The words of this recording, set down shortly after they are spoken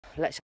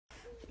let's...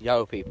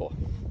 Yo, people.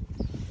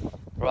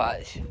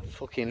 Right,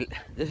 fucking...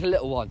 There's a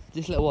little one.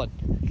 This little one.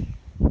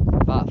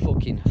 About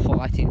fucking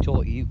fighting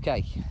talk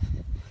UK.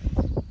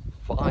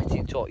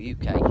 Fighting talk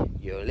UK.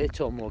 You're a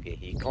little muggy.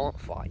 You can't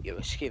fight. You're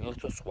a skinny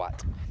little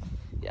swat.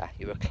 Yeah,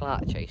 you're a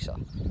clout chaser.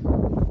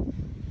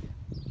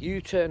 You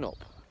turn up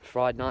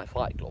Friday Night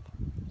Fight Club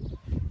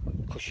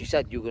because you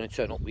said you were going to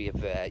turn up with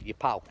your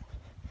pal.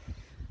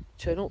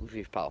 Turn up with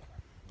your pal.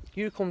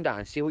 You come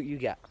down, see what you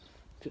get.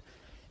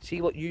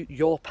 See what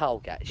your pal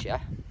gets, yeah?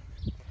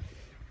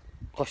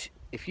 Because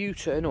if you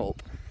turn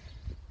up,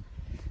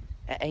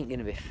 it ain't going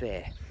to be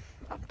fair.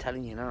 I'm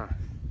telling you now.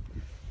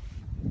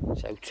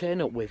 So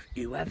turn up with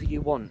whoever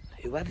you want,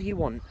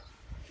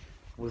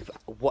 with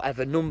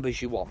whatever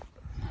numbers you want.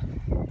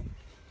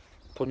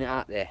 Putting it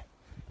out there.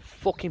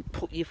 Fucking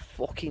put your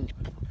fucking...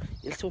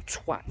 You little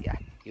twat, yeah?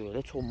 You're a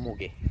little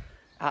muggy.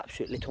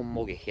 Absolute little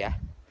muggy, yeah?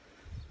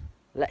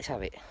 Let's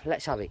have it.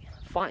 Let's have it.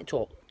 Fight and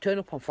talk. Turn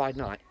up on Friday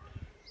night.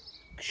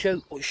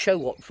 Show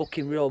what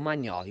fucking real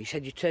man you are. You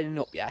said you're turning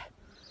up, yeah?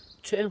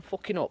 Turn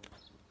fucking up.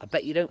 I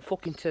bet you don't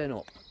fucking turn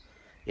up.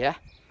 Yeah?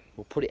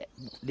 We'll put it...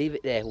 Leave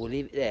it there. We'll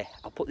leave it there.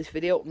 I'll put this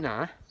video up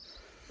now.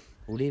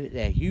 We'll leave it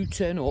there. You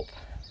turn up.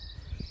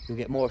 You'll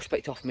get more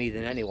respect off me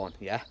than anyone,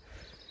 yeah?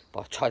 But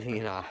I'm telling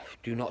you now,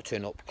 do not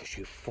turn up because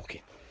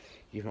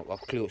you've not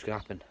got a clue what's going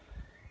to happen.